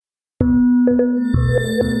Welcome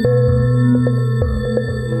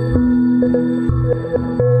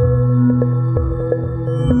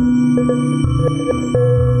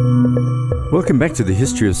back to the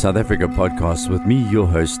History of South Africa podcast with me, your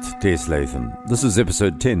host, Des Latham. This is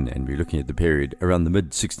episode 10, and we're looking at the period around the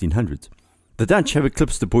mid-1600s. The Dutch have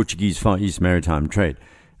eclipsed the Portuguese Far East maritime trade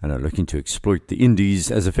and are looking to exploit the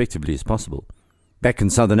Indies as effectively as possible. Back in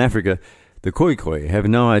southern Africa, the Khoekhoe have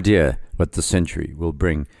no idea what the century will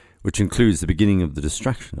bring, which includes the beginning of the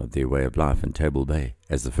destruction of their way of life in Table Bay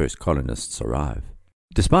as the first colonists arrive.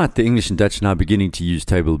 Despite the English and Dutch now beginning to use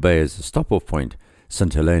Table Bay as a stop-off point,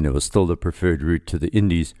 St. Helena was still the preferred route to the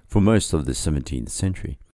Indies for most of the 17th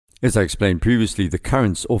century. As I explained previously, the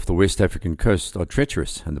currents off the West African coast are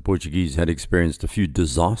treacherous, and the Portuguese had experienced a few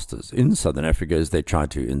disasters in southern Africa as they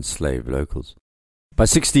tried to enslave locals. By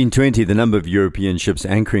 1620, the number of European ships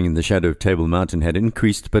anchoring in the shadow of Table Mountain had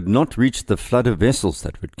increased, but not reached the flood of vessels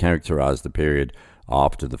that would characterize the period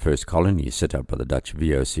after the first colony set up by the Dutch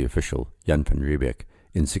VOC official Jan van Riebeeck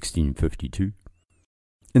in 1652.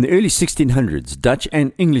 In the early 1600s, Dutch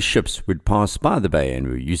and English ships would pass by the bay and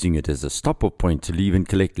were using it as a stop-off point to leave and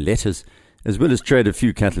collect letters, as well as trade a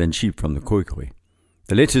few cattle and sheep from the Khoekhoe.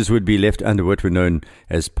 The letters would be left under what were known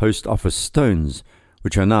as post office stones,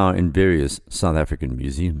 which are now in various South African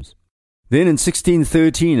museums. Then in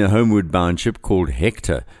 1613, a homeward-bound ship called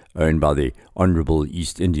Hector, owned by the Honourable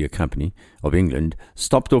East India Company of England,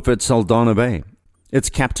 stopped off at Saldanha Bay. Its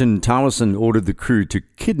captain, Towerson, ordered the crew to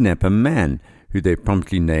kidnap a man who they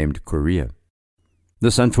promptly named Coree.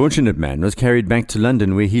 This unfortunate man was carried back to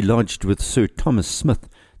London, where he lodged with Sir Thomas Smith,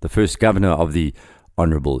 the first governor of the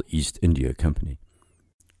Honourable East India Company.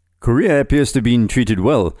 Coree appears to have been treated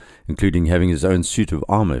well, including having his own suit of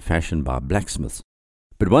armour fashioned by blacksmiths.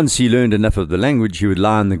 But once he learned enough of the language, he would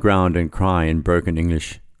lie on the ground and cry in broken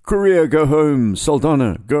English, "Coree, go home!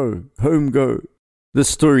 Saldanha, go! Home, go!" This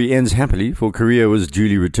story ends happily, for Coree was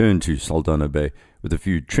duly returned to Saldanha Bay with a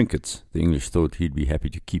few trinkets the English thought he'd be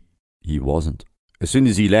happy to keep. He wasn't. As soon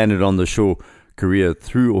as he landed on the shore, Coree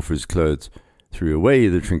threw off his clothes, threw away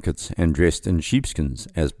the trinkets, and dressed in sheepskins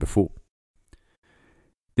as before.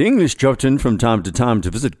 The English dropped in from time to time to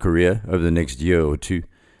visit Coree over the next year or two,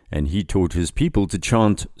 and he taught his people to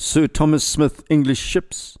chant Sir Thomas Smith English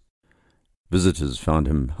ships. Visitors found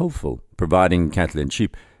him helpful, providing cattle and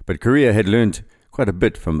sheep, but Coree had learnt quite a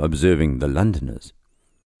bit from observing the Londoners.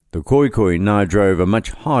 The Khoekhoe now drove a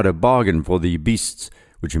much harder bargain for the beasts,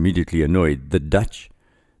 which immediately annoyed the Dutch.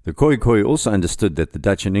 The Khoekhoe also understood that the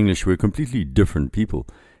Dutch and English were completely different people,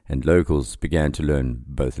 and locals began to learn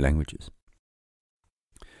both languages.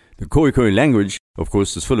 The Khoekhoe language, of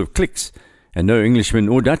course, is full of clicks, and no Englishman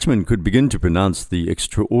or Dutchman could begin to pronounce the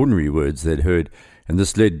extraordinary words they'd heard, and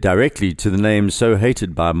this led directly to the name so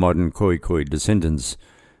hated by modern Khoekhoe descendants,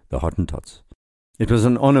 the Hottentots. It was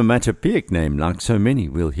an onomatopoeic name, like so many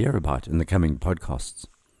we'll hear about in the coming podcasts.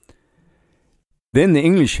 Then the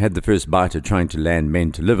English had the first bite at trying to land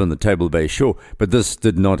men to live on the Table Bay shore, but this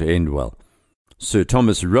did not end well. Sir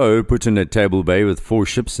Thomas Roe put in at Table Bay with 4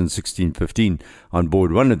 ships in 1615. On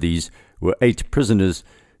board one of these were 8 prisoners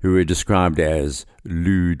who were described as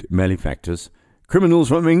lewd malefactors, criminals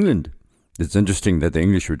from England. It's interesting that the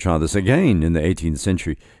English would try this again in the 18th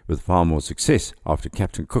century with far more success after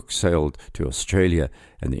Captain Cook sailed to Australia,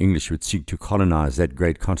 and the English would seek to colonize that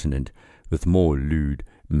great continent with more lewd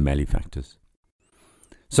malefactors.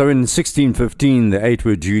 So in 1615, the 8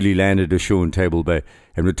 were duly landed ashore in Table Bay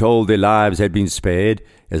and were told their lives had been spared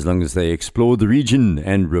as long as they explored the region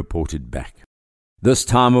and reported back. This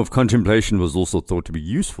time of contemplation was also thought to be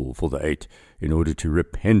useful for the 8 in order to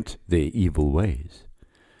repent their evil ways.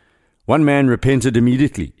 One man repented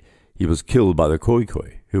immediately. He was killed by the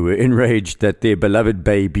Khoekhoe, who were enraged that their beloved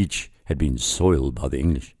Bay Beach had been soiled by the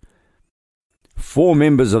English. 4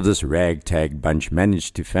 members of this ragtag bunch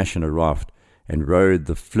managed to fashion a raft and rowed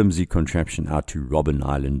the flimsy contraption out to Robben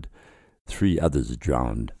Island. 3 others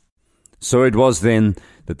drowned. So it was then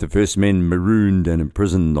that the first men marooned and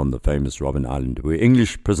imprisoned on the famous Robben Island were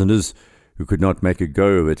English prisoners who could not make a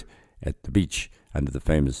go of it at the beach under the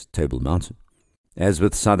famous Table Mountain. As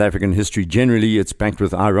with South African history generally, it's packed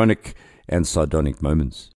with ironic and sardonic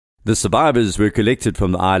moments. The survivors were collected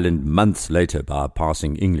from the island months later by a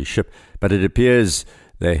passing English ship, but it appears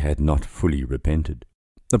they had not fully repented.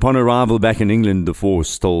 Upon arrival back in England, the 4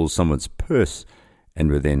 stole someone's purse and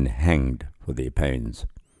were then hanged for their pains.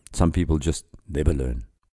 Some people just never learn.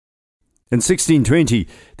 In 1620,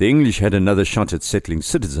 the English had another shot at settling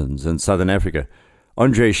citizens in southern Africa.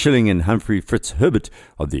 Andre Schilling and Humphrey Fitz Herbert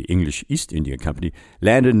of the English East India Company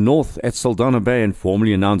landed north at Saldanha Bay and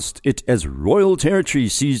formally announced it as royal territory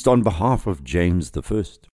seized on behalf of James I.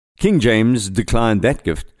 King James declined that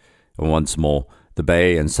gift, and once more, the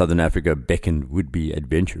Bay and Southern Africa beckoned would-be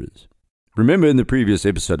adventurers. Remember in the previous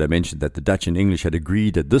episode I mentioned that the Dutch and English had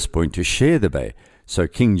agreed at this point to share the Bay, so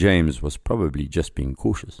King James was probably just being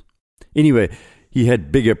cautious. Anyway, he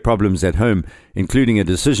had bigger problems at home, including a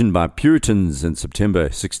decision by Puritans in September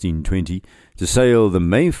 1620 to sail the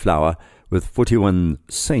Mayflower with 41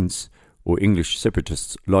 saints, or English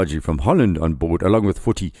separatists, largely from Holland, on board, along with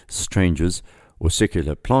 40 strangers, or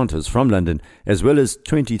secular planters from London, as well as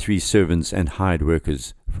 23 servants and hired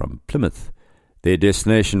workers from Plymouth. Their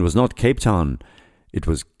destination was not Cape Town, it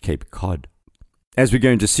was Cape Cod. As we're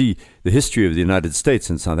going to see, the history of the United States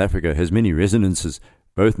and South Africa has many resonances.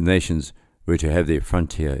 Both nations were to have their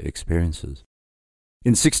frontier experiences.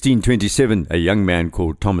 In 1627, a young man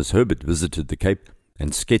called Thomas Herbert visited the Cape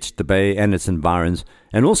and sketched the bay and its environs,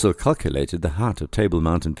 and also calculated the height of Table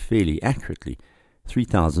Mountain fairly accurately,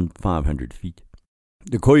 3,500 feet.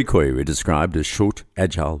 The Khoekhoe were described as short,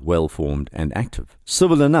 agile, well-formed, and active,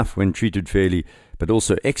 civil enough when treated fairly, but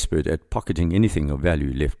also expert at pocketing anything of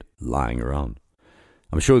value left lying around.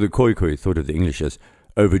 I'm sure the Khoekhoe thought of the English as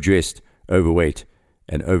overdressed, overweight,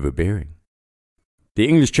 and overbearing. The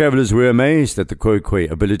English travellers were amazed at the Khoekhoe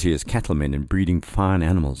ability as cattlemen in breeding fine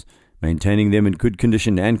animals, maintaining them in good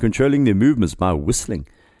condition and controlling their movements by whistling.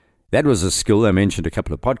 That was a skill I mentioned a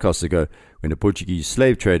couple of podcasts ago when a Portuguese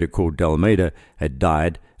slave trader called Dalmeida had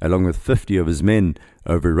died, along with 50 of his men,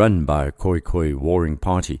 overrun by a Khoekhoe warring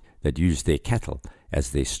party that used their cattle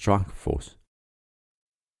as their strike force.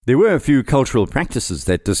 There were a few cultural practices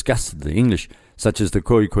that disgusted the English, such as the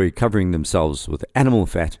Khoekhoe covering themselves with animal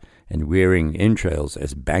fat and wearing entrails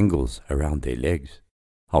as bangles around their legs.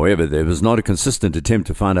 However, there was not a consistent attempt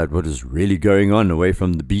to find out what was really going on away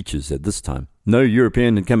from the beaches at this time. No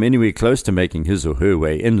European had come anywhere close to making his or her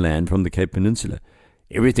way inland from the Cape Peninsula.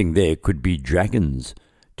 Everything there could be dragons,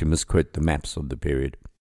 to misquote the maps of the period.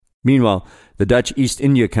 Meanwhile, the Dutch East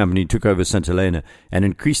India Company took over St. Helena and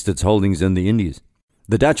increased its holdings in the Indies.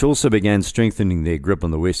 The Dutch also began strengthening their grip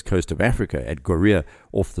on the west coast of Africa at Coree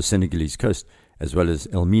off the Senegalese coast, as well as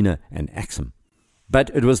Elmina and Axum. But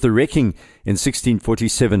it was the wrecking in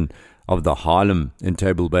 1647 of the Haarlem in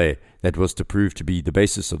Table Bay that was to prove to be the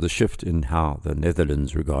basis of the shift in how the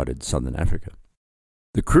Netherlands regarded southern Africa.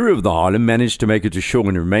 The crew of the Haarlem managed to make it to shore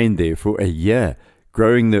and remained there for a year,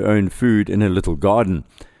 growing their own food in a little garden.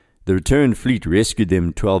 The return fleet rescued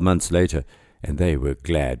them 12 months later, and they were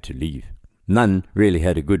glad to leave. None really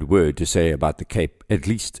had a good word to say about the Cape, at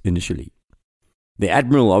least initially. The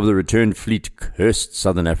admiral of the returned fleet cursed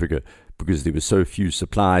southern Africa because there were so few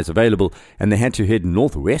supplies available, and they had to head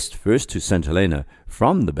northwest first to St. Helena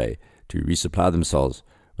from the bay to resupply themselves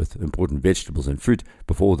with important vegetables and fruit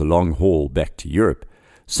before the long haul back to Europe.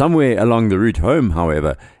 Somewhere along the route home,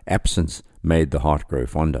 however, absence made the heart grow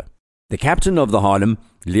fonder. The captain of the Haarlem,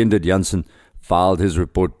 Leendert Jansen, filed his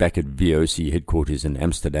report back at VOC headquarters in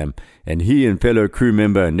Amsterdam, and he and fellow crew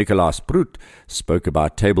member Nicolaas Prout spoke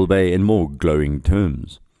about Table Bay in more glowing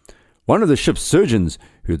terms. One of the ship's surgeons,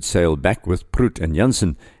 who had sailed back with Prout and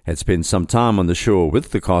Jansen, had spent some time on the shore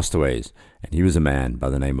with the castaways, and he was a man by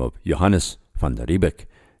the name of Johannes van der Riebeek,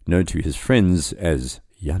 known to his friends as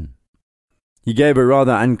Jan. He gave a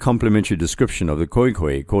rather uncomplimentary description of the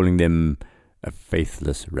Khoekhoe, calling them a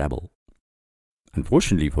faithless rabble.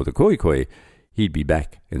 Unfortunately for the Khoekhoe, he'd be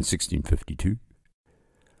back in 1652.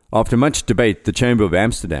 After much debate, the Chamber of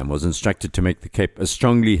Amsterdam was instructed to make the Cape a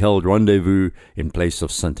strongly held rendezvous in place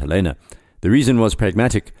of St. Helena. The reason was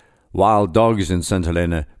pragmatic. Wild dogs in St.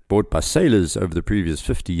 Helena, brought by sailors over the previous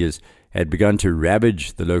 50 years, had begun to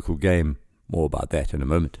ravage the local game. More about that in a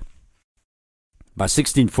moment. By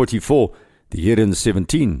 1644, the Heren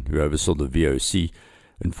 17, who oversaw the VOC,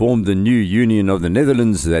 informed the new Union of the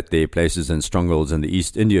Netherlands that their places and strongholds in the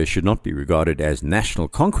East India should not be regarded as national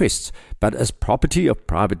conquests, but as property of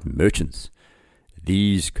private merchants.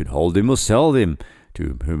 These could hold them or sell them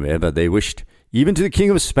to whomever they wished, even to the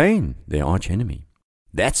King of Spain, their arch-enemy.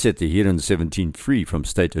 That set the Heren 17 free from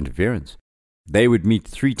state interference. They would meet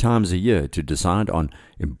 3 times a year to decide on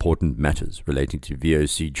important matters relating to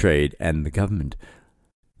VOC trade and the government.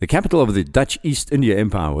 The capital of the Dutch East India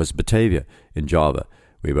Empire was Batavia in Java,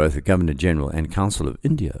 where both the Governor-General and Council of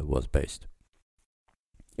India was based.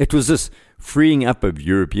 It was this freeing up of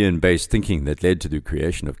European-based thinking that led to the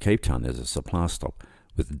creation of Cape Town as a supply stop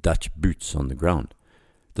with Dutch boots on the ground.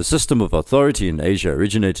 The system of authority in Asia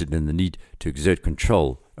originated in the need to exert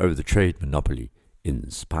control over the trade monopoly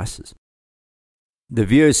in spices. The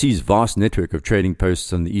VOC's vast network of trading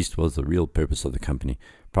posts in the east was the real purpose of the company,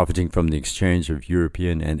 profiting from the exchange of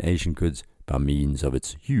European and Asian goods by means of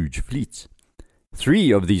its huge fleets.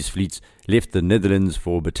 3 of these fleets left the Netherlands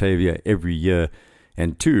for Batavia every year,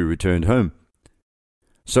 and 2 returned home.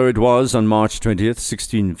 So it was on March 20th,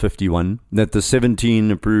 1651, that the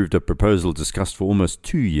 17 approved a proposal discussed for almost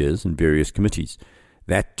 2 years in various committees,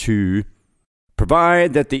 that to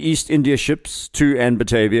provide that the East India ships to and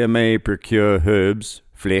Batavia may procure herbs,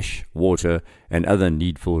 flesh, water, and other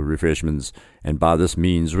needful refreshments, and by this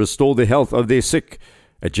means restore the health of their sick,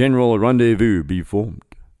 a general rendezvous be formed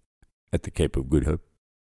at the Cape of Good Hope.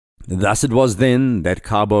 Thus it was then that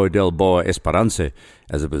Cabo del Boa Esperance,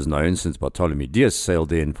 as it was known since Bartholomew Dias sailed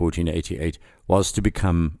there in 1488, was to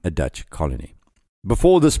become a Dutch colony.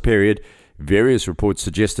 Before this period, various reports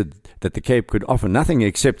suggested that the Cape could offer nothing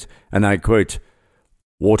except, and I quote,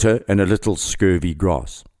 water and a little scurvy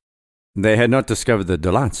grass. They had not discovered the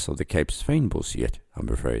delights of the Cape's fynbos yet, I'm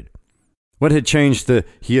afraid. What had changed the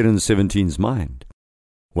Heeren 17's mind?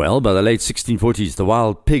 Well, by the late 1640s, the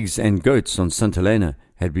wild pigs and goats on St. Helena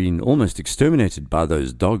had been almost exterminated by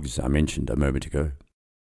those dogs I mentioned a moment ago.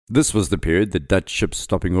 This was the period that Dutch ships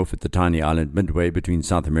stopping off at the tiny island midway between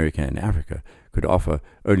South America and Africa could offer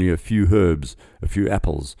only a few herbs, a few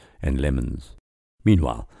apples, and lemons.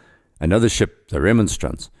 Meanwhile, another ship, the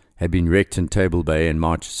Remonstrance, had been wrecked in Table Bay in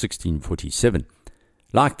March 1647.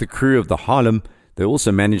 Like the crew of the Haarlem, they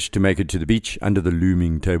also managed to make it to the beach under the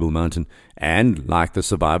looming Table Mountain, and, like the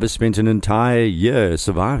survivors, spent an entire year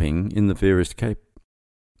surviving in the fairest Cape.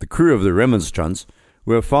 The crew of the Remonstrance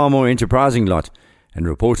were a far more enterprising lot, and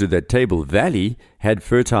reported that Table Valley had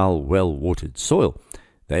fertile, well-watered soil.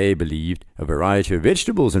 They believed a variety of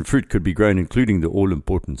vegetables and fruit could be grown, including the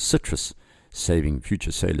all-important citrus, saving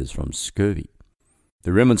future sailors from scurvy.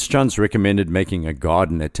 The Remonstrance recommended making a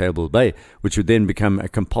garden at Table Bay, which would then become a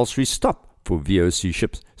compulsory stop for VOC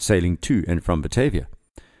ships sailing to and from Batavia.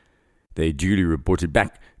 They duly reported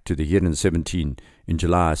back to the Heeren 17 in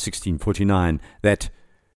July 1649 that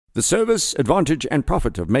the service, advantage, and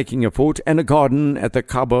profit of making a fort and a garden at the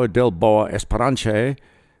Cabo del Boa Esperance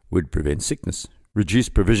would prevent sickness, reduce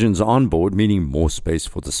provisions on board, meaning more space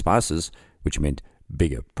for the spices, which meant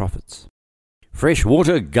bigger profits. Fresh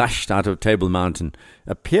water gushed out of Table Mountain.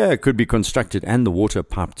 A pier could be constructed and the water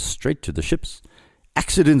piped straight to the ships.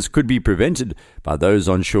 Accidents could be prevented by those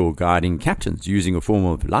on shore guiding captains using a form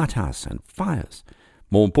of lighthouse and fires.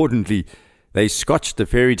 More importantly, they scotched the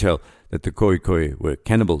fairy tale that the Khoekhoe were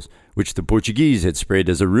cannibals, which the Portuguese had spread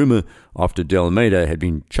as a rumor after de Almeida had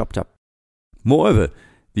been chopped up. Moreover,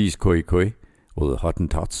 these Khoekhoe, or the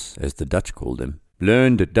Hottentots as the Dutch called them,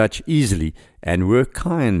 learned Dutch easily and were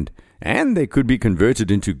kind, and they could be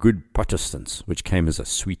converted into good Protestants, which came as a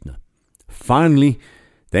sweetener. Finally,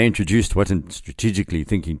 they introduced what in strategically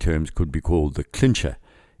thinking terms could be called the clincher.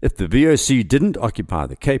 If the VOC didn't occupy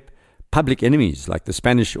the Cape, public enemies like the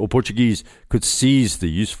Spanish or Portuguese could seize the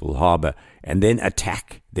useful harbour and then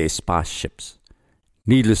attack their spice ships.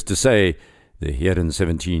 Needless to say, the Heeren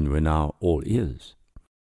 17 were now all ears.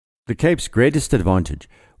 The Cape's greatest advantage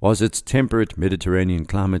was its temperate Mediterranean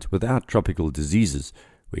climate without tropical diseases,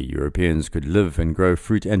 where Europeans could live and grow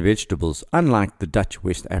fruit and vegetables, unlike the Dutch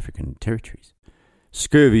West African territories.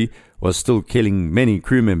 Scurvy was still killing many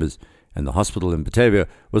crew members, and the hospital in Batavia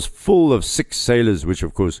was full of sick sailors, which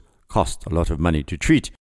of course cost a lot of money to treat.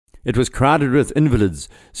 It was crowded with invalids,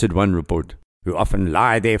 said one report, who often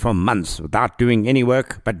lie there for months without doing any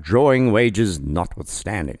work but drawing wages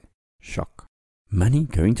notwithstanding. Shock. Money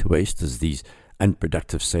going to waste as these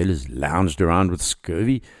unproductive sailors lounged around with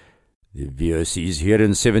scurvy? The VOCs here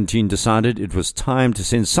in 17 decided it was time to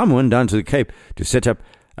send someone down to the Cape to set up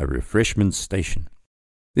a refreshment station.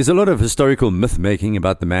 There's a lot of historical myth-making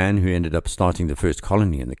about the man who ended up starting the first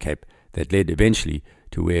colony in the Cape that led eventually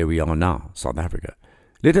to where we are now, South Africa.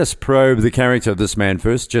 Let us probe the character of this man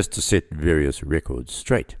first, just to set various records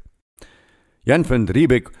straight. Jan van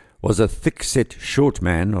Riebeek was a thick-set, short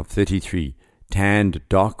man of 33, tanned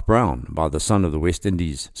dark brown by the sun of the West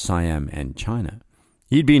Indies, Siam, and China.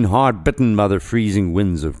 He'd been hard bitten by the freezing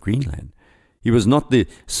winds of Greenland. He was not the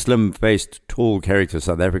slim-faced, tall character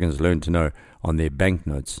South Africans learned to know on their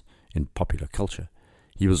banknotes in popular culture.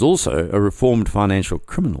 He was also a reformed financial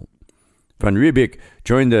criminal. Van Riebeek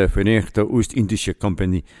joined the Verenigde Oost-Indische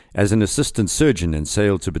Company as an assistant surgeon and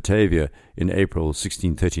sailed to Batavia in April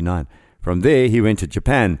 1639. From there, he went to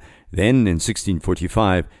Japan. Then, in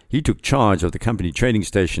 1645, he took charge of the company trading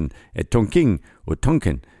station at Tonkin or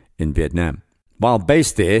Tonkin in Vietnam. While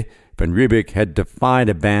based there, Van Riebeek had defied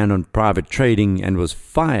a ban on private trading and was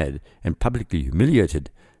fired and publicly humiliated,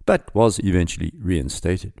 but was eventually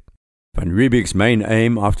reinstated. Van Riebeek's main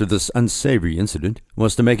aim after this unsavory incident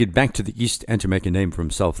was to make it back to the East and to make a name for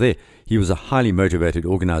himself there. He was a highly motivated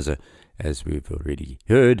organizer as we've already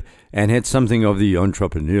heard, and had something of the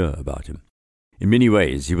entrepreneur about him. In many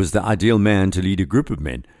ways, he was the ideal man to lead a group of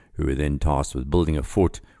men who were then tasked with building a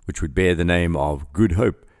fort which would bear the name of Good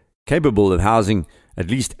Hope, capable of housing at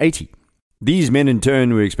least 80. These men in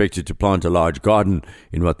turn were expected to plant a large garden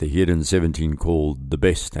in what the Heeren 17 called the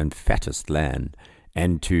best and fattest land,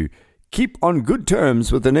 and to keep on good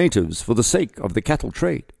terms with the natives for the sake of the cattle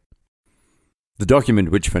trade. The document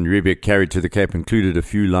which Van Riebeeck carried to the Cape included a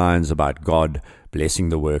few lines about God blessing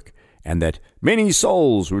the work, and that many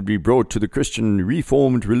souls would be brought to the Christian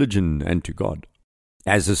reformed religion and to God.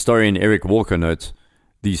 As historian Eric Walker notes,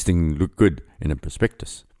 these things look good in a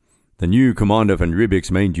prospectus. The new commander Van Riebeeck's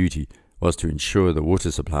main duty was to ensure the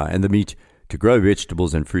water supply and the meat, to grow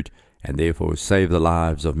vegetables and fruit, and therefore save the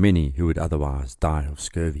lives of many who would otherwise die of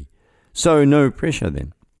scurvy. So no pressure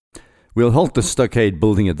then. We'll halt the stockade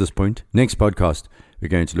building at this point. Next podcast, we're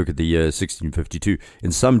going to look at the year 1652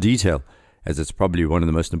 in some detail, as it's probably one of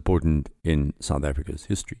the most important in South Africa's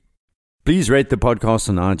history. Please rate the podcast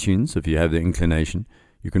on iTunes if you have the inclination.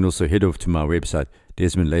 You can also head off to my website,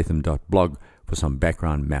 desmondlatham.blog, for some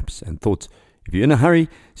background maps and thoughts. If you're in a hurry,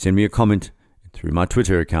 send me a comment through my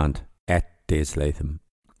Twitter account, @DesLatham.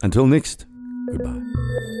 Until next,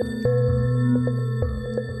 goodbye.